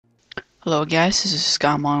Hello guys, this is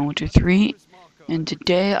Scott123, and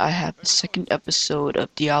today I have the second episode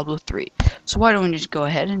of Diablo 3. So why don't we just go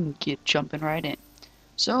ahead and get jumping right in.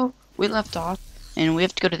 So, we left off, and we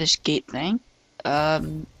have to go to this gate thing.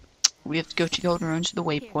 We have to go to Golden Ruins to the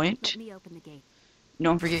waypoint.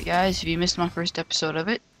 Don't forget guys, if you missed my first episode of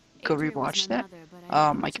it, go rewatch that.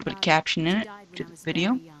 I can put a caption in it to the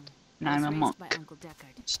video, and I'm a monk.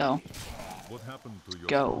 So,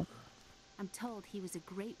 go. I'm told he was a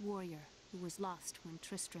great warrior who was lost when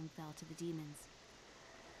Tristram fell to the demons.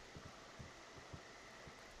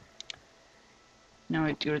 Now we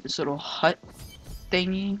have to go to this little hut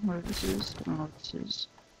thingy, whatever this is. I don't know what this is.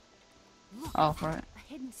 Look, Oh, right. a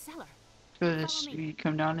hidden cellar. Go to this, you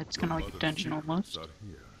come down, it's kind of like a dungeon almost.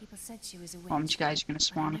 People said she was a witch. You guys are gonna but I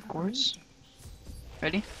spawn, of never course. believed it.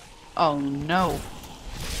 Ready? Oh no.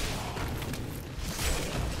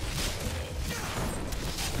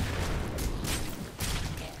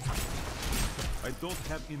 I don't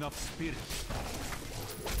have enough spirit.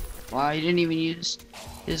 Wow, he didn't even use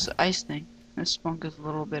his ice thing. This spunk is a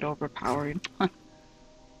little bit overpowered.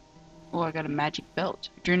 Oh, I got a magic belt.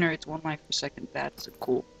 It generates 1 life per second. That's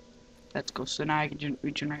cool. That's cool. So now I can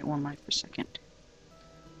regenerate 1 life per second.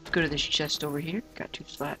 Let's go to this chest over here. Got 2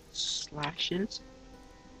 slashes.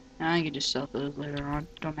 Now I can just sell those later on.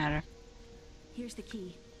 Don't matter. Here's the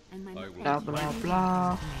key, and my Blah blah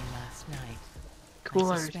blah.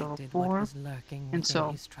 Cool, I level 4. And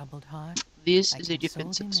so, this is a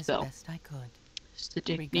defensive spell. This is the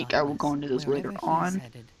technique. I will go into those later on,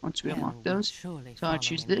 once we unlock those. So I'll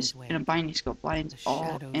choose this, and a binding spell blinds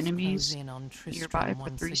all enemies nearby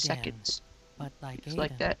for 3 seconds. Just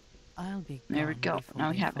like that. There we go.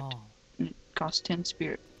 Now we have it. And it costs 10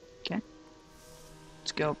 spirit. Okay.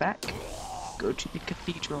 Let's go back. Go to the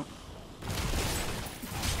cathedral.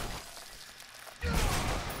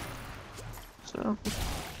 So,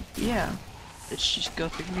 yeah. Let's just go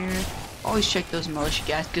through here. Always check those militia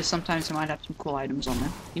guys, because sometimes they might have some cool items on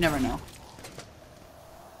them. You never know.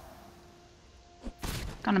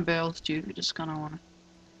 Kind of barrels too. You just kind of want to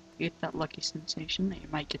get that lucky sensation that you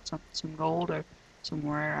might get some gold or some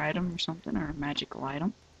rare item or something, or a magical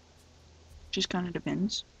item. Just kind of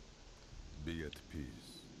depends. Be at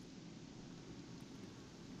peace.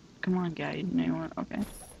 Come on, guy. You know what? Okay.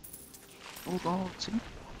 Oh, gold. See?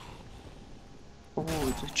 Oh,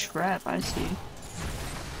 it's a trap. I see.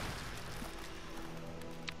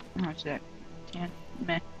 How much is that? 10?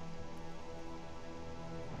 Meh.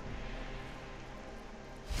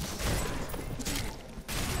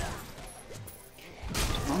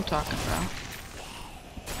 That's what I'm talking about.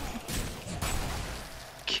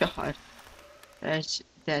 God. That's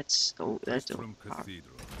From overpowered.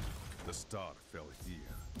 Cathedral, the star fell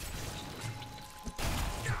here.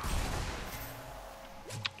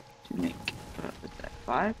 To make, what's that,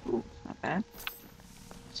 5? Ooh, not bad.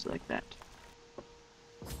 Just like that.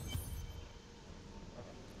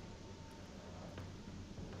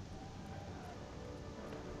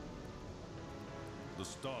 The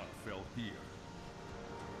star fell here.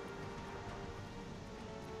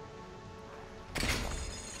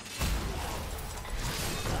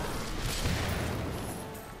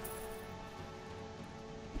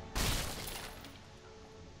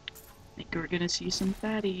 I think we're gonna see some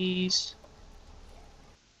fatties.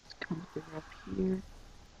 Let's come through up here.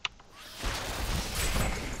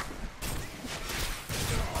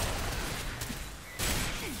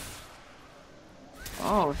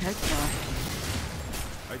 Oh, heck no.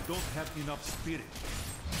 I don't have enough spirit.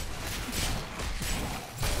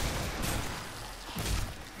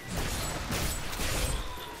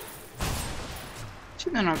 See,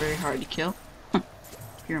 they're not very hard to kill. If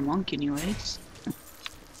you're a monk anyways.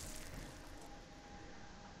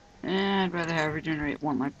 I'd rather have regenerate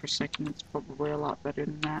 1 life per second. It's probably a lot better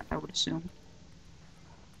than that, I would assume.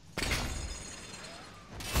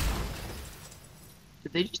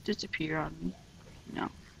 Did they just disappear on me? No.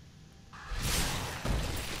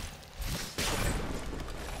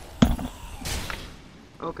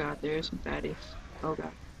 Oh god, there's some fatties. Oh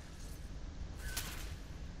god.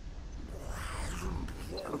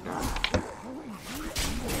 Oh god.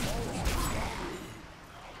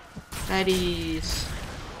 Fatties!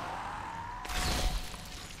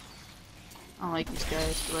 I don't like these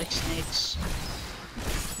guys, they're like snakes.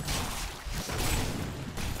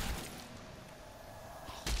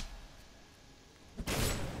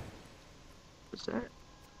 What's that?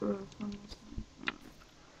 Where is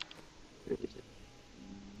it?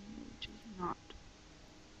 Which is not.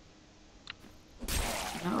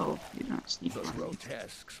 No, you're not sneaking. The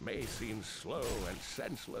grotesques may seem slow and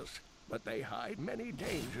senseless, but they hide many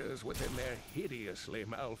dangers within their hideously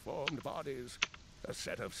malformed bodies. A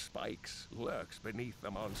set of spikes lurks beneath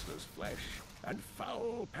the monster's flesh, and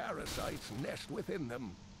foul parasites nest within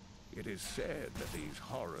them. It is said that these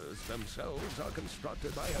horrors themselves are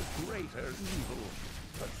constructed by a greater evil,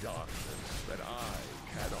 a darkness that I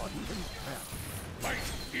cannot even fathom. Fight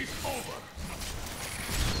is over!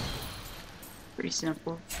 Pretty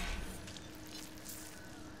simple.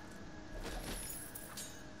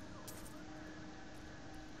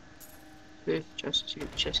 There's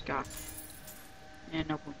just got. Yeah,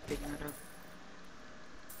 no point picking it up.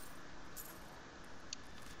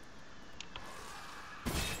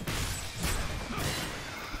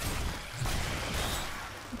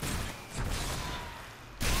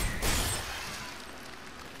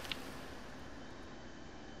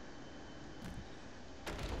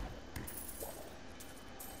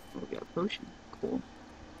 Oh, we got a potion. Cool.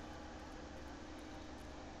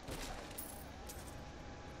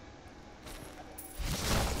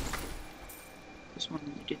 This one,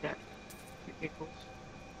 you did that for giggles.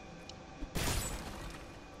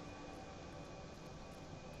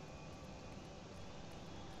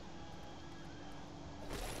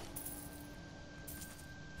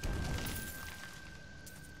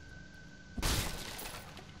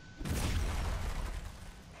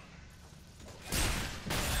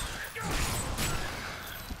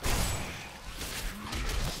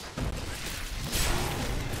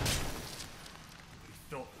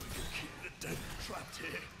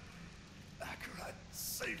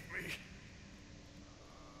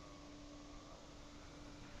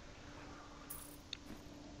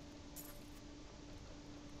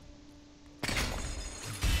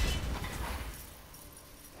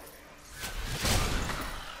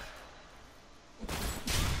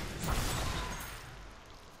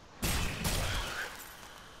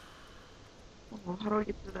 Well, how do I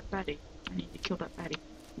get to that baddie? I need to kill that baddie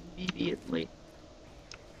immediately.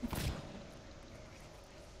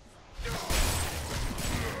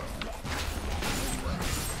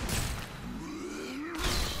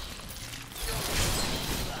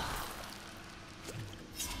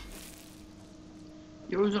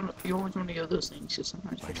 You always want to go those things, because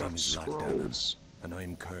sometimes you drop scrolls. And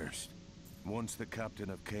I'm cursed. Once the captain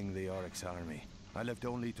of King the Oryx army, I lived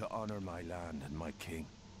only to honor my land and my king.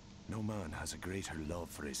 No man has a greater love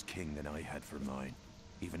for his king than I had for mine,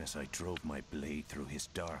 even as I drove my blade through his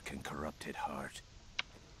dark and corrupted heart.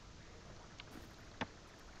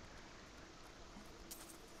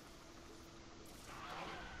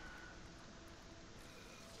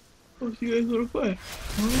 Oh, you guys wanna play?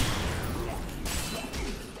 Huh?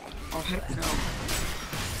 Oh, heck no.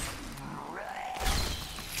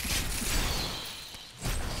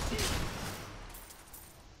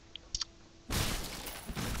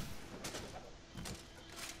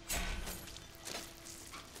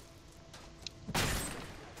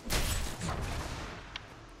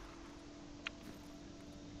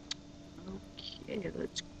 Okay,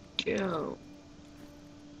 let's go.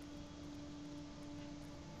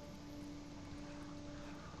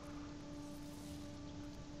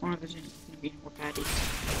 One of those gonna be more patties.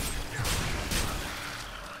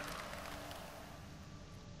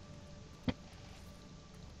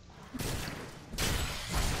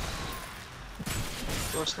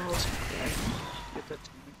 Lost the house. Get that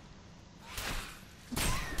to me.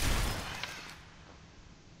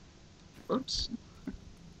 Oops.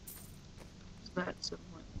 What's that?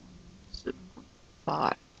 7.1.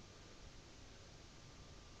 7.5.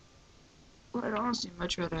 Well, I'd honestly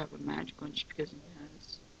much rather have a magic one just because it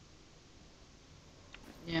has.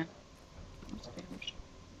 Yeah. What's damage?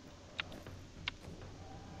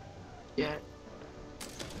 Yeah.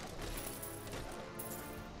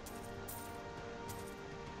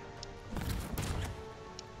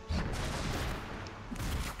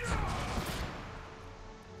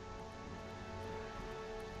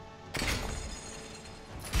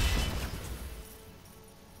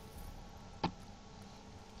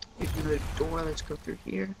 Here's another door. Let's go through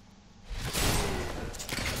here.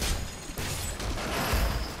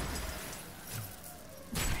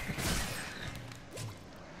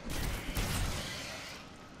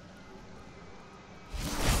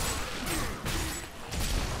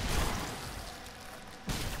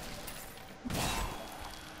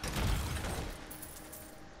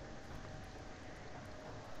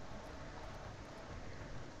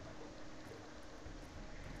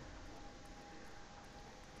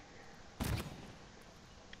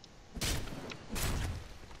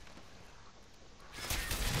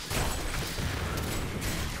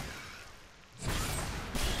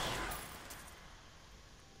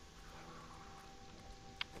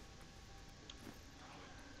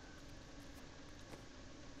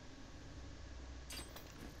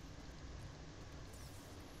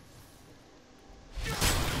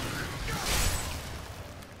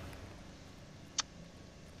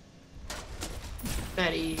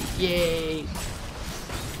 fatty. Yay.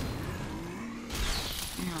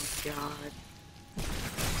 Oh god.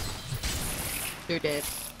 They're dead.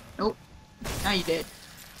 Nope. Now you're dead.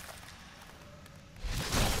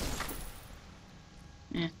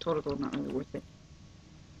 Total gold not really worth it.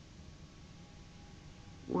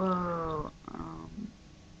 Whoa.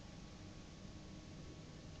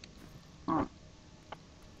 Huh.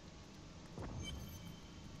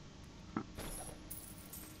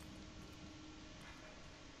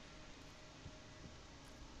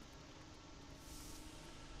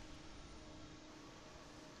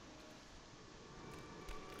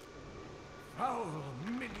 Foul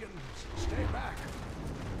minions, stay back!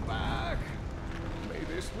 Back! May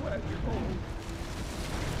this wedge hold.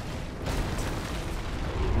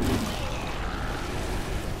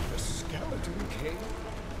 The Skeleton King?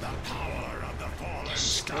 The power of the fallen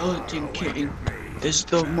Skeleton King is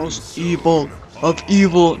the most evil of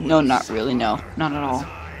evil. No, not really. No, not at all.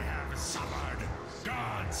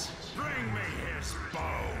 Gods, bring me his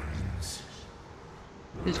bones.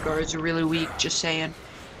 His guards are really weak. Just saying.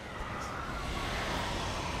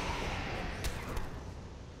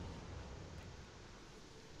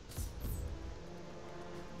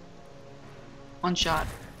 One shot.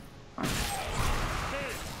 I will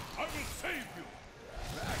save you.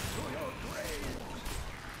 Back to your grave!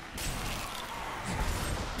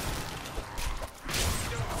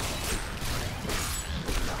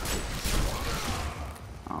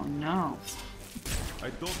 Oh no. I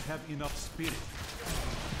don't have enough spirit.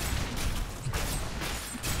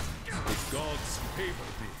 The gods favor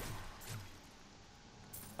me.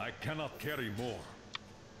 I cannot carry more.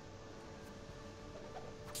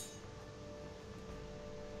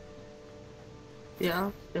 Yeah,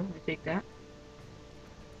 I'll definitely take that.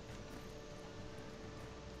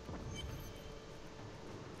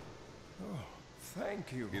 Oh,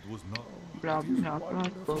 thank you. It was not. Blah It is blah blah.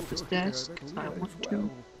 wonderful Focus to hear desk. that 'Cause we I are want as to. well.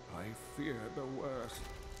 I feared the worst.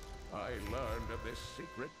 I learned of this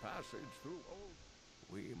secret passage through old.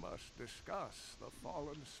 We must discuss the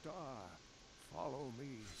fallen star. Follow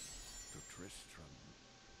me to Tristram.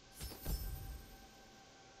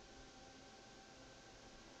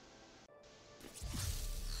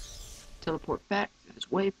 Teleport back to this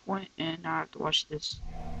waypoint, and now I have to watch this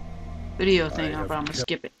video thing, but I'm gonna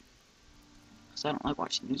skip it because I don't like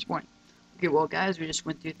watching these warning. Okay, well, guys, we just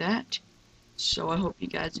went through that, so I hope you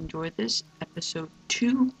guys enjoyed this episode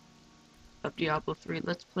 2 of Diablo 3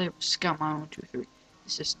 Let's Play with Scamon123.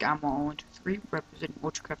 This is Scamon123 representing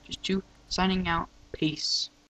Ultracrafters 2, signing out. Peace.